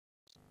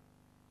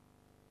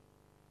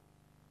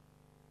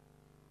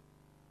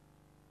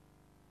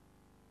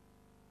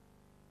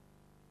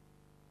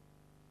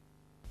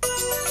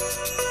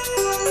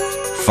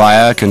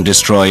Fire can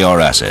destroy your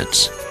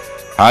assets.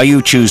 How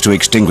you choose to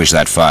extinguish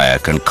that fire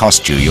can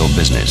cost you your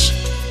business.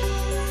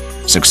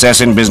 Success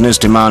in business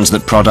demands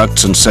that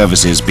products and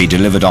services be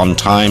delivered on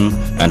time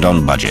and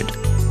on budget.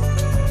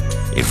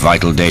 If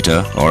vital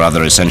data or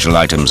other essential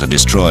items are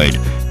destroyed,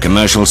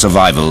 commercial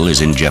survival is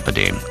in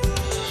jeopardy.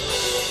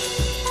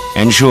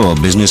 Ensure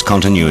business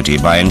continuity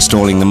by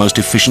installing the most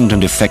efficient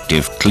and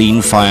effective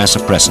clean fire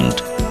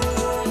suppressant,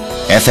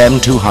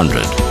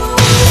 FM200.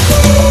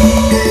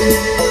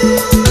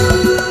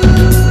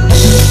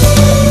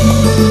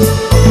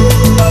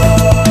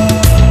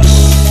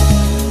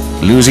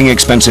 Losing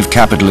expensive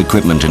capital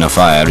equipment in a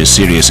fire is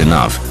serious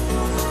enough.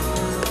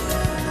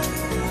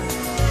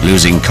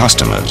 Losing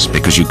customers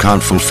because you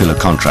can't fulfill a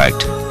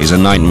contract is a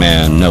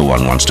nightmare no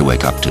one wants to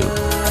wake up to.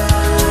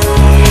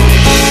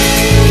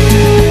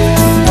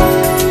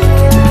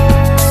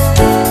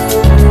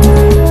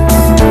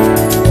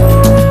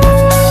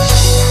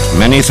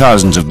 Many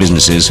thousands of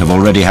businesses have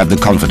already had the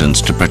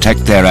confidence to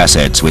protect their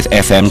assets with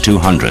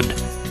FM200.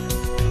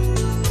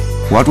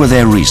 What were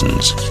their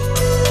reasons?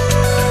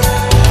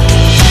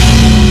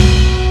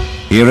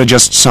 Here are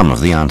just some of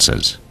the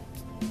answers.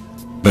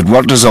 But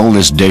what does all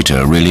this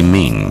data really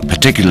mean,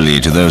 particularly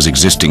to those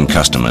existing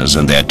customers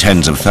and their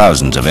tens of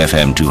thousands of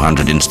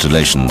FM200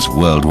 installations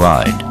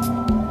worldwide?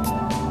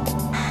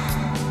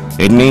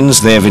 It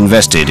means they have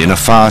invested in a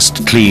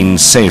fast, clean,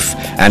 safe,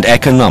 and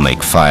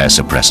economic fire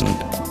suppressant.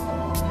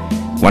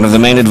 One of the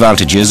main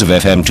advantages of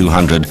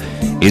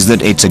FM200 is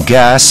that it's a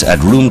gas at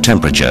room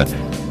temperature,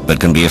 but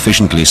can be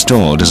efficiently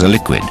stored as a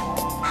liquid.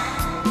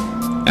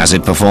 As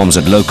it performs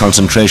at low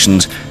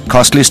concentrations,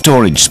 costly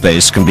storage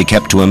space can be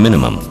kept to a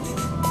minimum.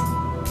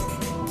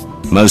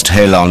 Most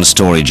halon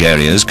storage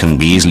areas can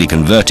be easily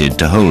converted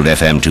to hold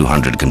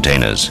FM200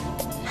 containers.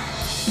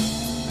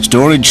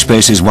 Storage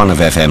space is one of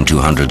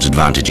FM200's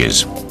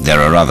advantages. There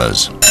are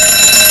others.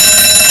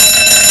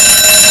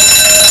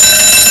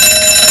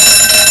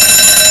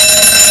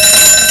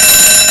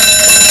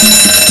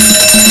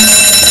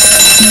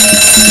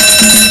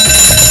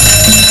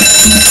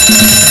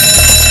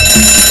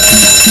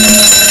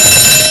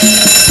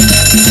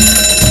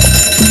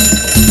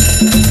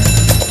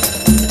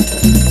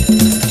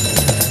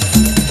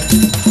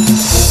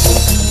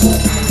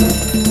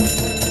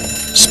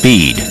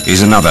 Speed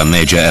is another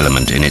major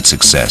element in its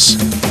success.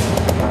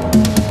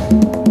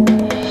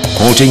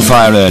 Halting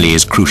fire early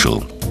is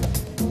crucial.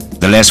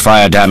 The less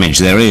fire damage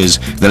there is,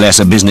 the less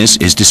a business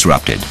is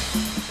disrupted.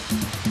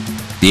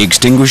 The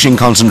extinguishing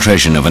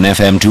concentration of an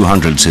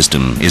FM200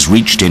 system is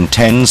reached in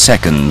 10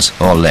 seconds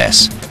or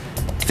less.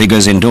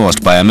 Figures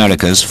endorsed by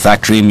America's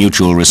Factory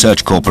Mutual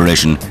Research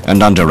Corporation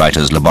and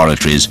underwriters'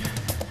 laboratories,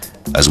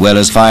 as well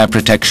as fire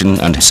protection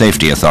and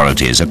safety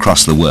authorities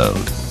across the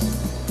world.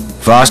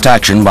 Fast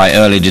action by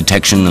early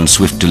detection and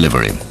swift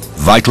delivery,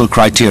 vital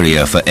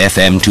criteria for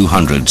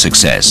FM200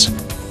 success.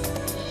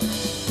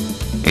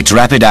 Its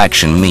rapid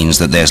action means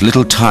that there's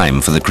little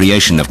time for the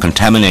creation of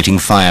contaminating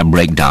fire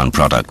breakdown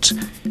products,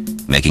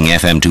 making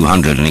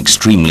FM200 an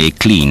extremely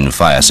clean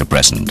fire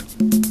suppressant.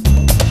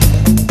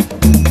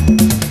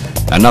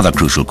 Another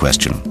crucial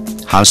question: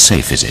 how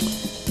safe is it?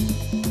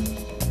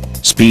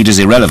 Speed is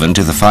irrelevant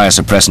if the fire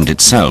suppressant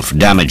itself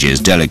damages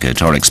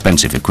delicate or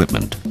expensive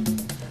equipment.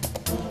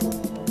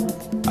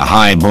 A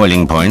high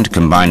boiling point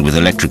combined with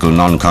electrical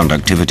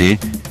non-conductivity,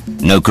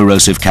 no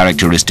corrosive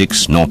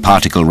characteristics nor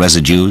particle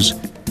residues,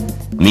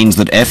 means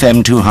that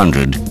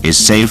FM200 is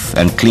safe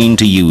and clean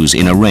to use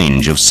in a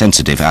range of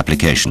sensitive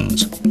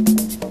applications.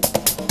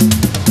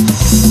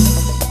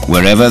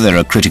 Wherever there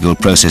are critical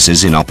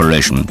processes in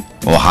operation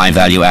or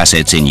high-value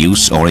assets in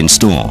use or in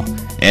store,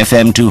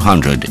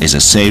 FM200 is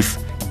a safe,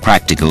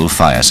 practical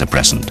fire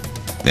suppressant.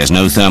 There's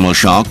no thermal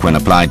shock when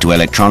applied to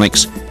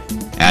electronics,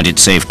 and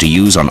it's safe to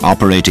use on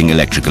operating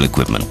electrical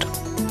equipment.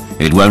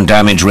 It won't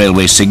damage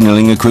railway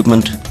signaling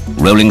equipment,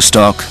 rolling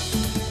stock,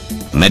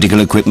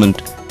 medical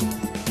equipment,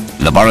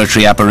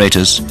 laboratory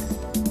apparatus,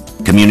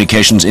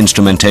 communications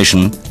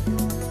instrumentation,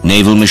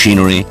 naval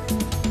machinery,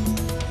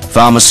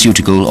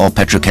 pharmaceutical or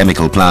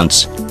petrochemical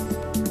plants,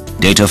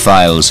 data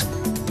files,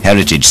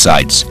 heritage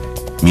sites,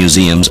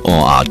 museums or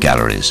art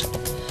galleries.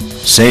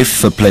 Safe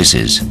for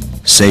places,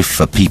 safe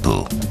for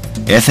people.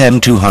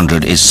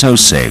 FM200 is so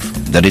safe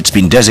that it's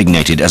been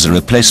designated as a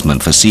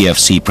replacement for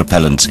CFC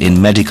propellants in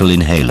medical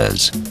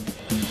inhalers.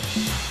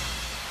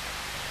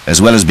 As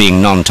well as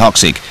being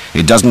non-toxic,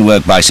 it doesn't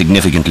work by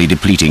significantly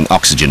depleting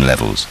oxygen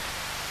levels.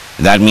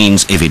 That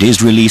means if it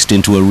is released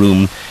into a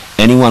room,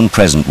 anyone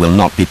present will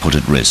not be put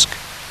at risk.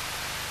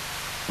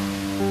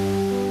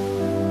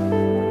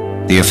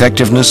 The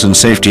effectiveness and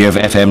safety of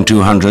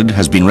FM200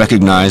 has been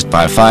recognized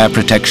by fire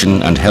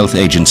protection and health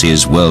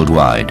agencies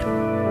worldwide.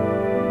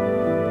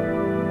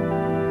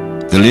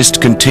 The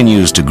list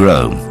continues to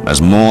grow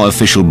as more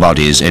official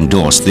bodies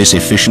endorse this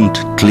efficient,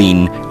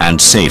 clean, and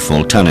safe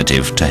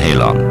alternative to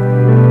halon.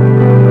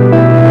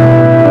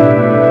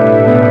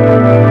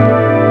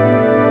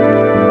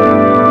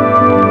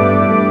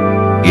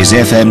 Is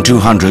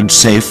FM200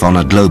 safe on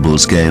a global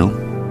scale?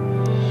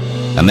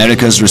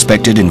 America's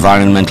respected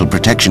Environmental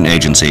Protection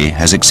Agency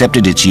has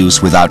accepted its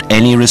use without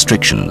any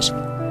restrictions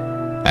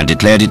and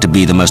declared it to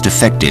be the most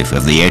effective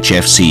of the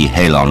HFC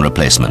halon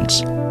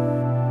replacements.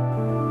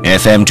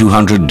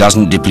 FM200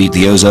 doesn't deplete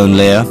the ozone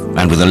layer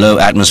and with a low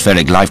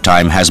atmospheric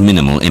lifetime has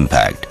minimal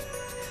impact.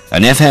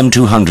 An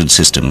FM200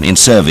 system in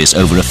service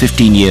over a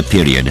 15-year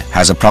period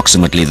has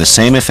approximately the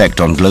same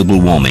effect on global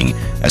warming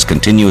as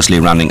continuously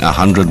running a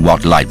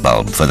 100-watt light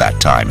bulb for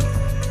that time,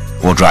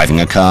 or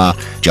driving a car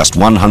just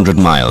 100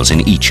 miles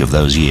in each of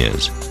those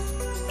years.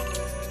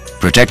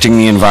 Protecting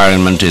the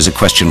environment is a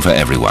question for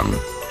everyone.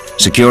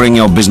 Securing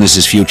your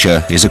business's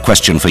future is a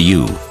question for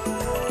you.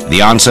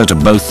 The answer to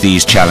both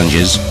these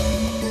challenges: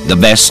 the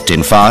best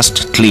in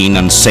fast, clean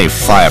and safe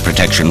fire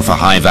protection for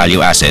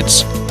high-value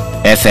assets,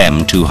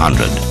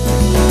 FM200.